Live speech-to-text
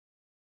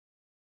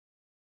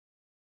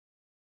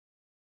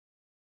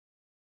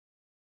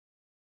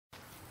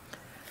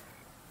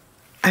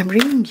I'm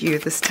bringing you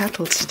this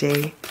title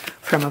today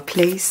from a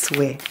place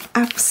where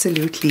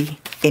absolutely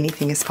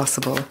anything is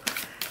possible.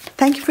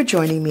 Thank you for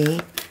joining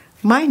me.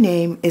 My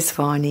name is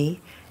Vani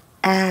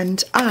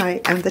and I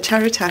am the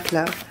Tarot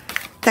Tatler.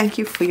 Thank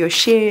you for your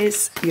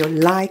shares, your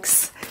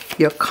likes,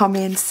 your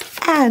comments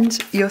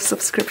and your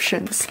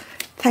subscriptions.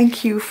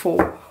 Thank you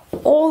for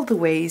all the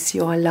ways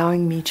you're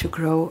allowing me to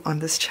grow on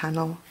this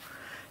channel.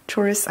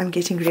 Taurus, I'm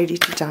getting ready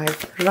to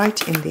dive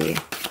right in there.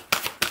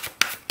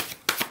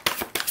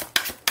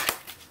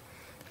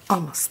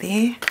 Almost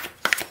there.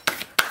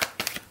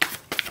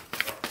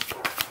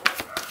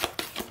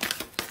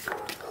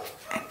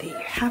 And there you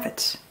have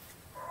it.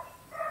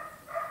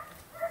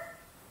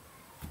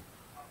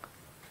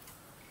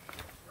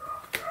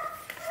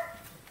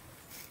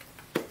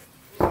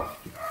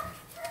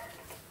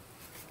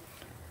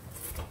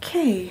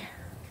 Okay.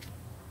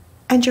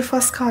 And your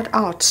first card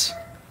out.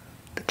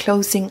 The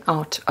closing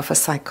out of a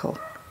cycle.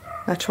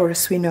 Now,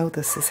 Taurus, we know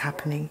this is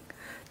happening.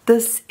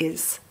 This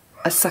is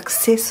a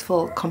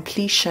successful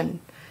completion,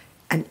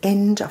 an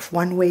end of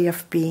one way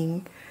of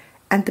being,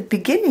 and the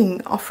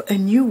beginning of a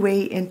new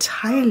way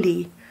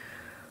entirely.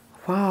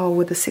 Wow,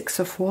 with the Six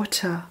of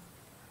Water.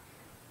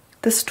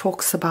 This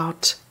talks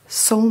about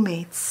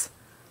soulmates.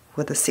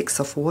 With the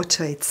Six of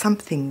Water, it's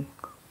something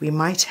we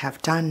might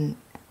have done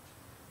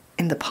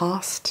in the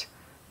past.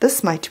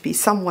 This might be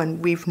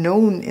someone we've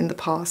known in the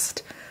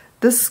past.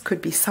 This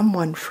could be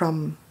someone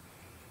from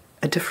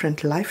a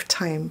different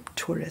lifetime,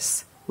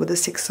 Taurus. With the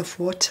Six of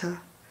Water,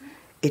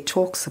 it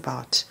talks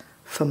about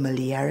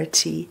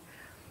familiarity.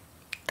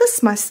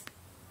 This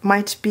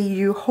might be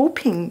you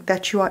hoping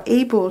that you are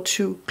able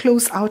to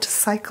close out a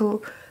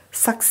cycle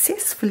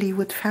successfully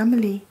with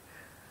family.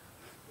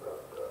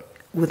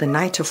 With the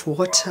Knight of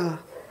Water,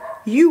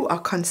 you are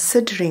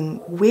considering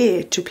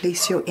where to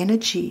place your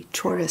energy,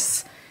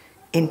 Taurus,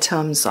 in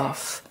terms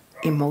of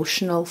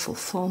emotional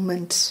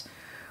fulfillment,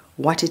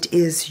 what it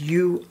is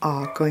you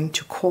are going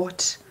to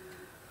court.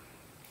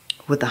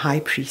 With the High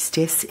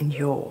Priestess in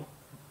your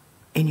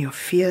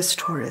fears,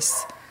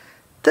 Taurus.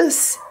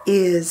 This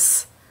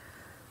is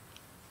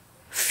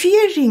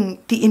fearing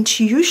the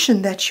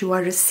intuition that you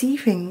are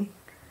receiving.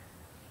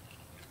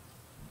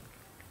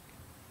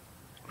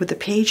 With the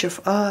Page of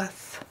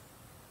Earth,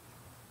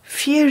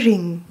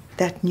 fearing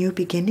that new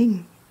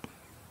beginning,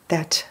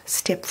 that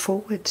step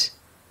forward.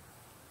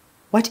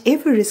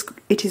 Whatever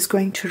it is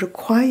going to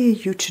require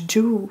you to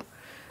do.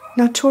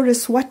 Now,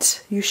 Taurus,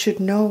 what you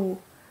should know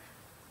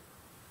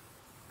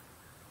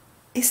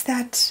is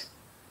that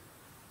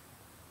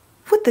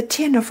with the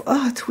Ten of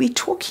Earth, we're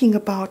talking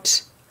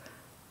about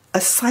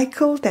a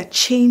cycle that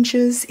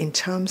changes in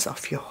terms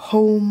of your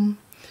home,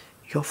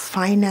 your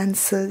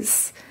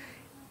finances.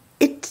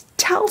 It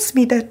tells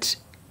me that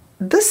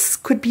this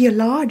could be a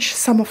large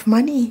sum of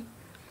money.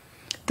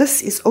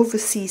 This is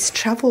overseas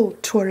travel,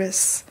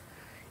 Taurus,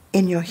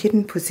 in your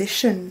hidden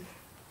position.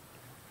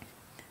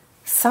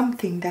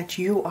 Something that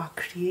you are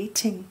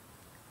creating.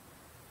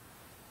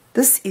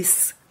 This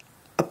is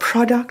a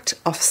product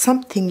of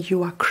something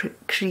you are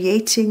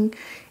creating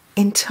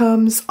in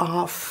terms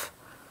of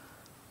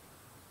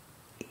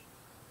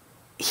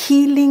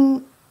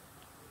healing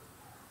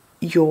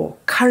your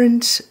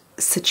current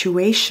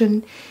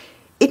situation.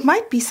 It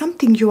might be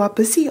something you are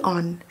busy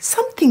on,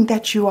 something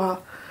that you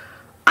are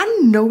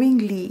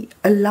unknowingly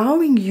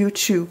allowing you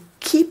to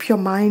keep your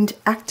mind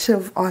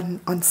active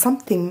on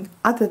something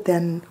other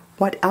than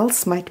what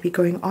else might be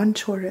going on,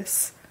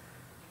 Taurus.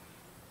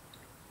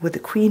 With the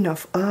Queen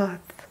of Earth,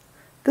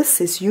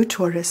 this is you,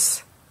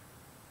 Taurus.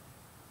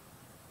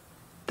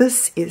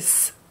 This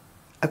is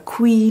a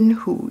queen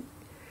who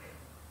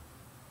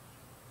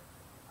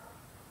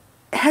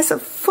has a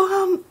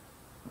firm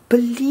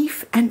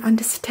belief and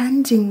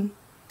understanding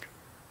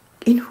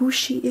in who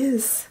she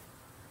is.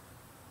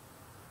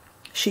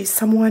 She's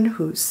someone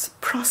who's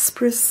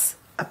prosperous,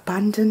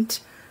 abundant,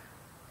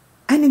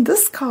 and in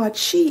this card,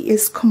 she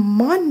is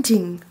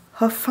commanding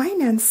her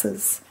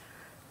finances.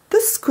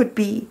 This could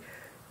be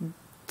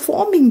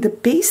forming the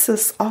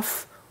basis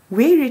of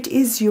where it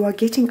is you are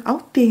getting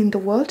out there in the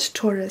world,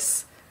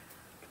 Taurus.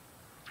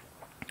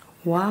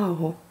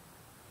 Wow.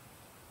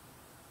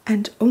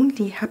 And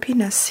only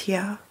happiness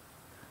here.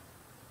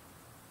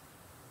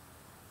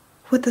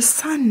 With the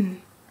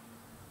Sun.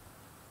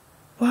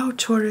 Wow,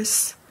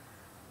 Taurus.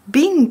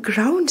 Being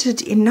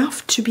grounded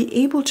enough to be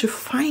able to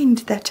find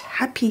that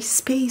happy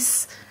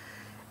space.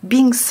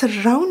 Being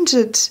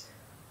surrounded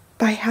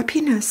by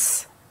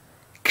happiness.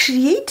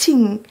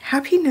 Creating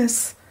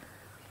happiness.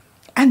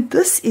 And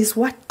this is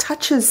what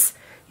touches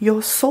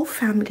your soul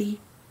family.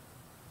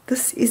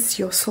 This is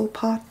your soul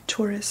part,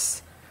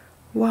 Taurus.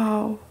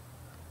 Wow.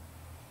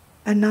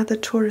 Another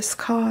Taurus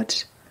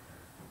card.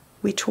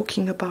 We're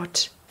talking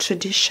about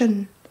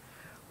tradition.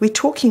 We're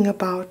talking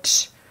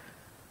about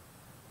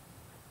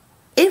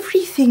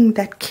everything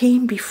that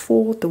came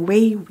before, the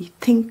way we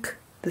think,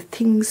 the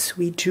things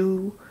we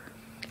do,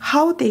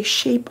 how they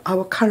shape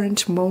our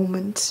current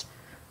moment.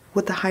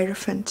 With the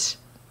Hierophant.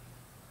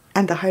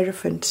 And the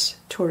Hierophant,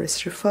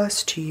 Taurus,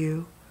 refers to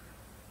you.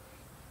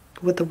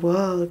 with the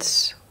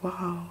world.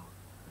 Wow.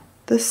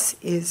 This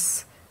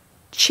is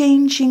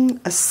changing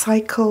a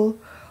cycle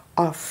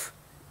of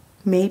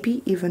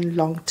maybe even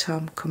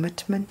long-term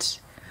commitment,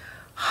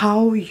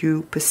 how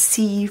you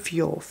perceive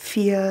your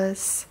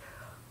fears,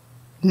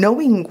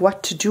 knowing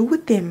what to do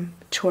with them,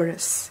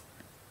 Taurus.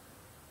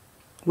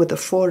 With the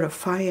Four of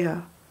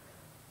Fire,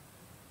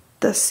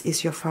 this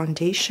is your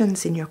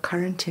foundations in your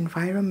current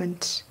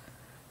environment.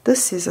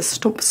 This is a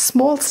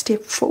small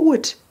step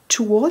forward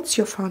towards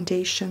your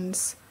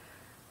foundations.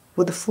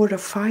 With the Four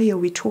of Fire,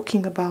 we're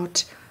talking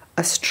about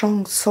a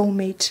strong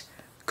soulmate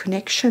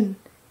connection.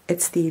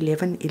 It's the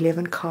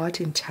 1111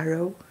 card in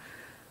Tarot.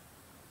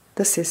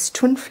 This is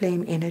twin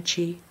flame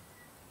energy.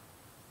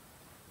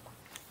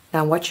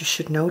 Now what you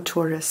should know,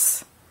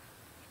 Taurus,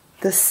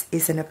 this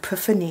is an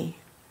epiphany.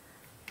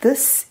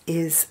 This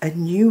is a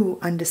new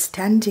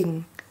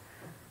understanding,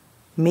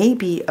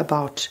 maybe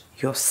about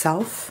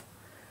yourself.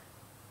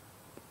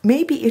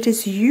 Maybe it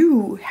is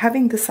you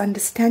having this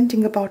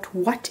understanding about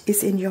what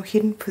is in your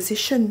hidden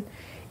position.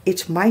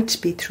 It might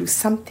be through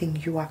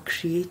something you are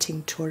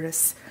creating,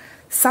 Taurus.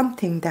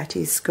 Something that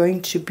is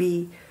going to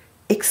be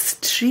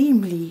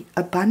extremely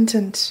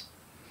abundant.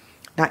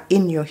 Now,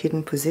 in your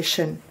hidden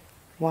position,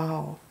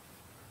 wow.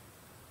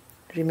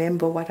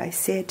 Remember what I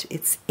said,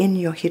 it's in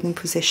your hidden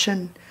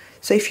position.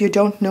 So if you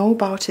don't know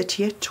about it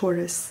yet,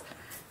 Taurus,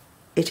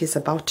 it is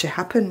about to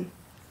happen.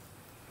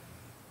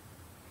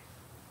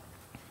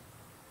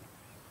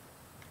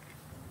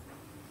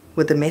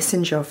 With the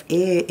messenger of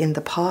air in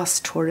the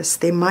past, Taurus,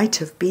 there might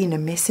have been a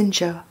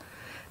messenger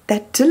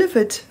that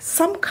delivered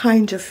some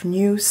kind of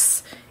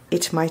news.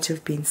 It might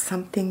have been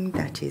something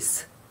that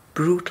is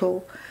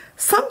brutal,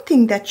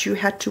 something that you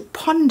had to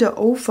ponder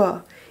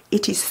over.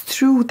 It is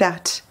through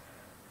that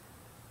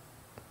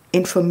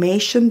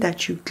information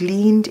that you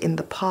gleaned in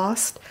the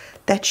past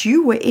that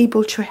you were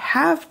able to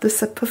have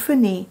this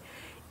epiphany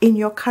in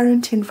your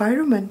current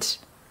environment.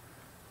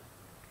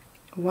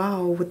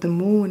 Wow, with the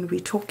moon,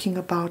 we're talking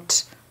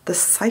about the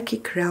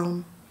psychic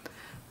realm.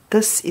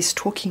 This is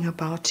talking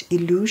about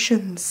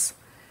illusions.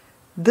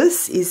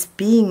 This is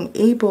being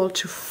able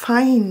to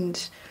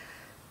find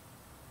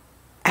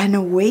an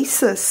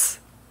oasis.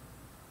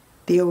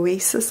 The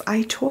oasis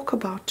I talk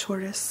about,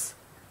 Taurus.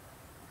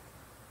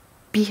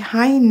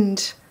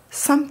 Behind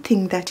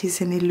something that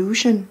is an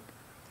illusion.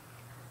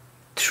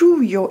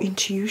 Through your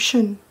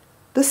intuition.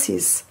 This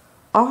is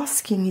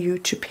asking you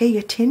to pay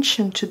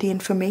attention to the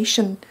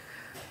information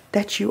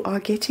that you are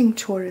getting,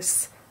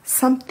 Taurus.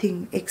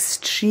 Something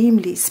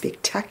extremely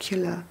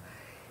spectacular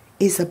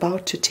is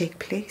about to take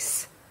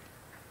place.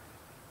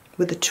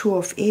 With the Two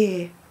of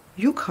Air,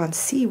 you can't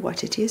see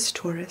what it is,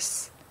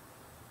 Taurus.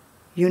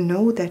 You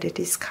know that it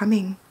is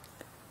coming.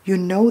 You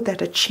know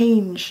that a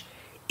change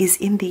is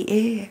in the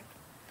air.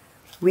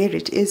 Where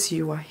it is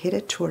you are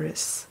headed,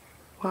 Taurus.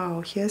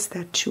 Wow, here's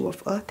that Two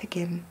of Earth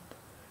again.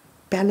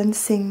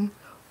 Balancing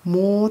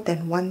more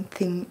than one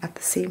thing at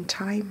the same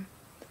time.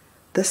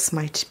 This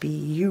might be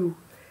you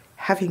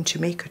having to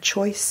make a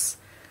choice,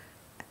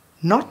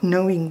 not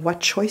knowing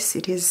what choice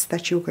it is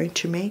that you're going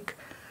to make.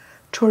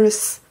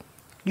 Taurus,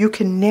 you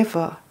can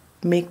never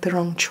make the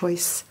wrong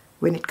choice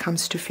when it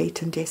comes to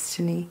fate and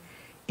destiny.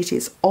 It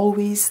is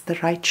always the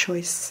right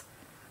choice.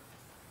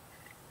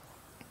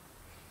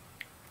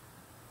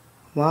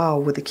 Wow,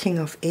 with the King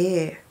of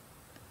Air,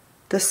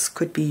 this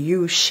could be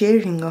you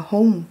sharing a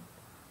home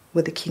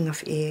with the King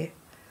of Air.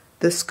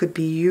 This could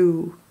be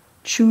you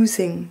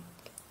choosing,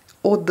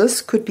 or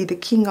this could be the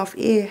King of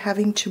Air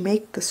having to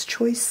make this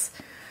choice.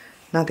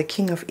 Now the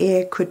King of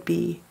Air could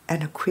be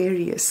an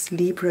Aquarius,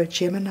 Libra,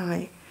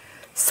 Gemini,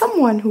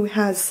 someone who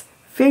has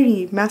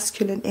very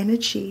masculine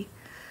energy.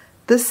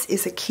 This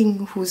is a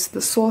king who's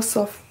the source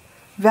of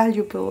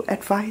valuable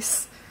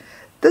advice.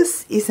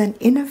 This is an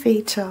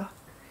innovator.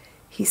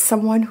 He's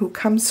someone who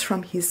comes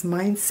from his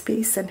mind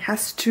space and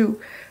has to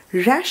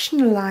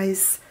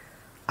rationalize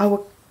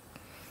our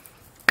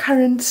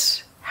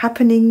current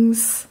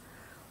happenings,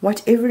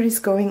 whatever is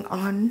going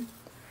on.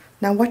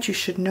 Now what you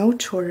should know,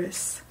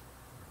 Taurus,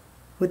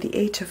 with the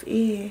Eight of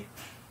Air,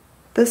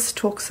 this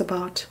talks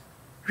about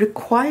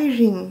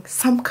requiring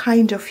some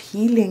kind of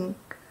healing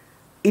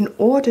in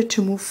order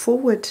to move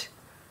forward.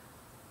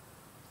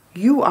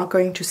 You are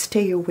going to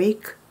stay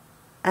awake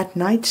at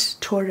night,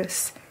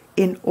 Taurus,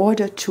 in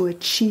order to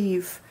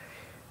achieve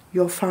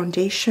your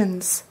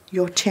foundations,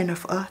 your 10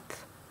 of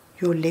Earth,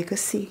 your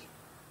legacy.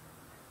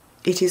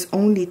 It is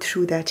only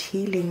through that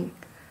healing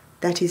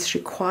that is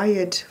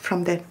required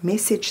from that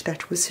message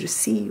that was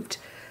received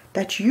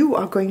that you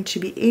are going to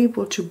be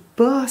able to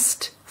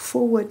burst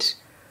forward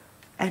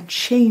and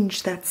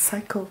change that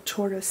cycle,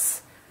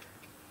 Taurus,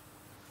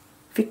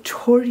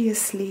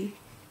 victoriously.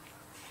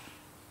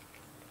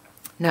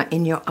 Now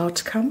in your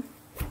outcome,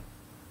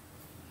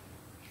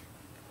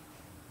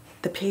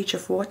 the Page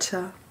of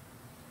Water,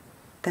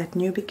 that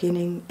new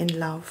beginning in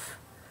love,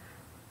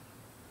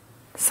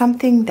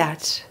 something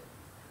that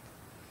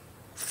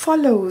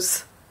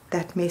follows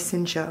that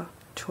messenger,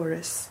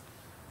 Taurus.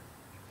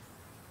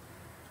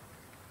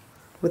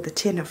 With the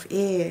Ten of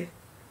Air,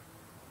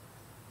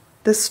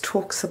 This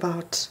talks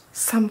about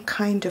some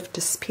kind of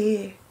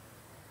despair.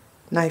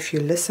 Now, if you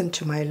listen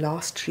to my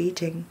last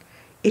reading,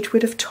 it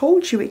would have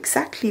told you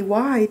exactly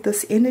why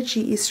this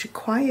energy is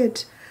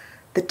required.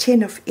 The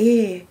Ten of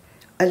Air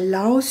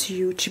allows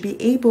you to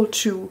be able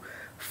to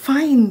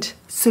find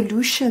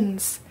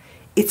solutions.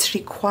 It's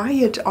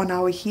required on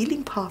our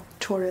healing path,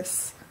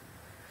 Taurus.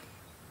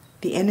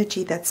 The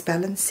energy that's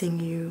balancing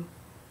you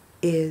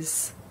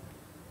is,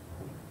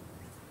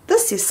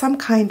 this is some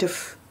kind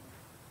of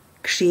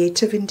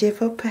creative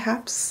endeavor,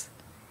 perhaps.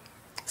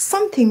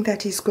 Something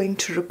that is going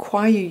to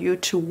require you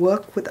to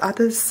work with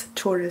others,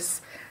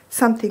 Taurus.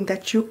 Something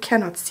that you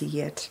cannot see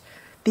yet.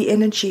 The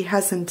energy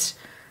hasn't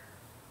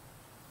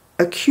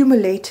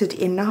accumulated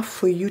enough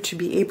for you to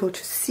be able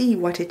to see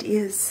what it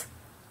is.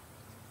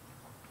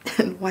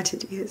 And what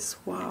it is,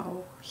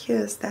 wow,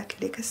 here's that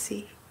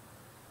legacy.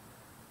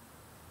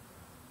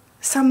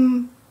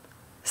 Some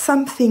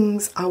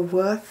things are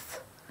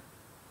worth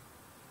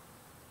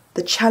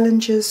the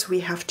challenges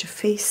we have to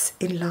face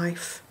in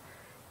life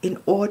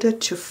in order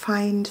to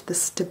find the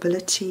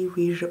stability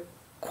we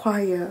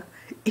require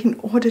in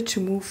order to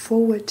move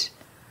forward.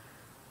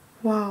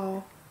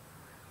 Wow.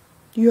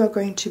 You are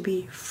going to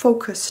be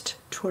focused,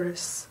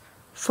 Taurus.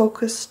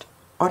 Focused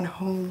on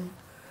home.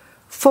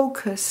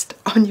 Focused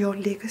on your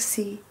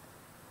legacy.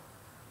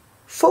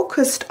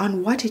 Focused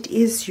on what it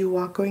is you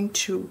are going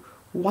to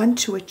want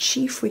to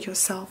achieve for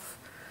yourself.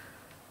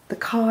 The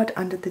card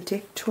under the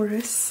deck,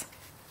 Taurus,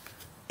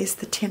 is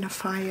the Ten of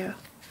Fire.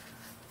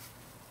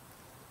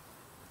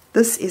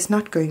 This is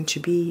not going to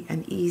be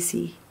an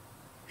easy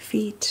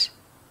feat.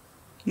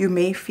 You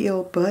may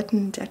feel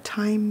burdened at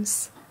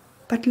times,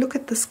 but look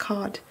at this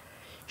card.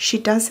 She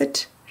does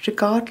it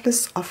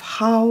regardless of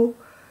how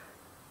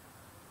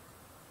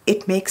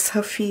it makes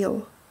her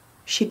feel.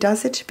 She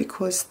does it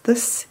because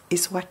this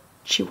is what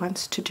she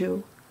wants to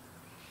do.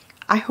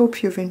 I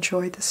hope you've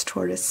enjoyed this,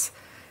 Taurus.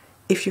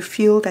 If you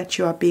feel that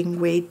you are being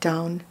weighed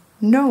down,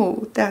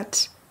 know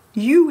that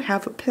you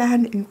have a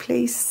plan in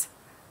place.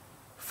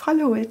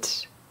 Follow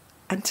it.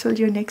 Until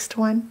your next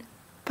one.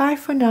 Bye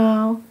for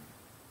now.